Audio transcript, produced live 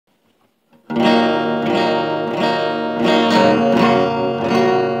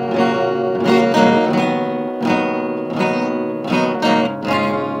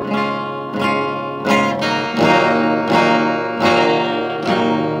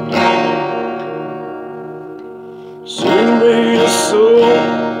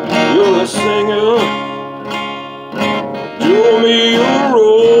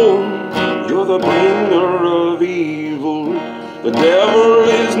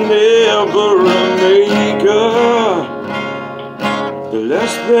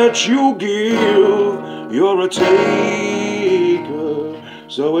ask that you give, you're a taker.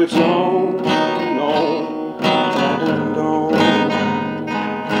 So it's on and on and on,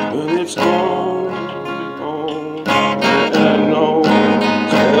 and it's on and on,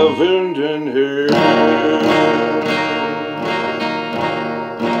 heaven and hell.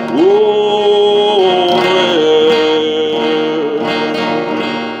 Oh, yeah.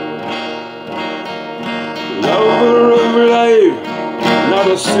 Lover of life, not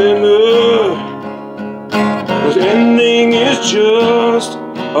a sinner, 'cause ending is just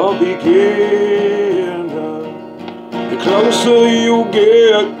a beginner. The closer you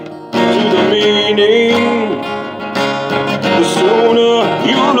get to the meaning, the sooner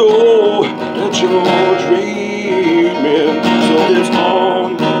you know that you're dreaming. So it's on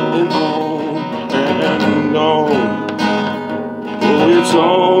and on and on. Oh, it's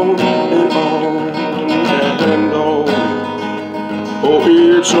on and on and on. Oh,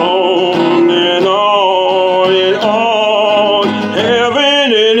 it's on and on and on, heaven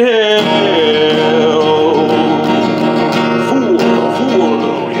and hell. Fool,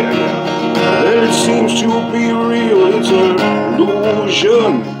 yeah. And it seems to be real, it's an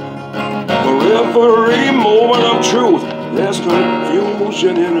illusion. For every moment of truth, there's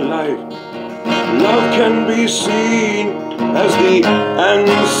confusion in life. Love can be seen as the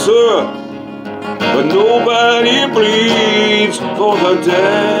answer, but nobody bleeds for the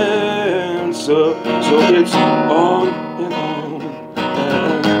dancer. So it's on and on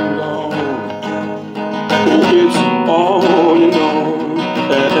and on. Oh, it's on and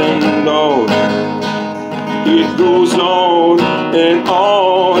on and on. It goes on and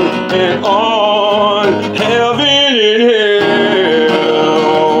on and on, heaven and hell.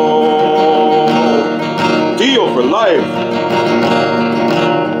 Deal for life.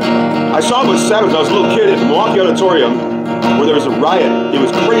 I saw it with Sabbath when I was a little kid at the Milwaukee Auditorium, where there was a riot. It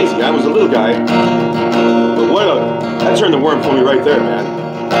was crazy. I was a little guy, but that turned the worm for me right there, man.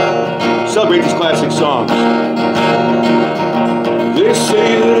 Celebrate these classic songs. They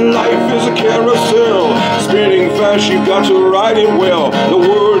say that life is a carousel, spinning fast, you've got to ride it well. The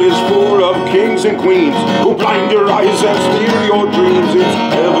world is full of kings and queens who blind your eyes and steal your dreams. It's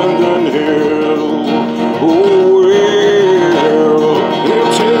heaven and hell. Oh, well,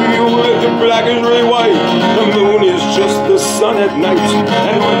 they'll tell you that the black is really white, the moon is just the sun at night,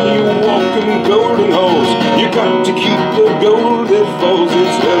 and when you walk in golden halls, you got to keep the gold that falls.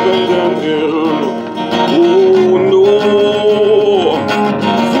 It's heaven and hell.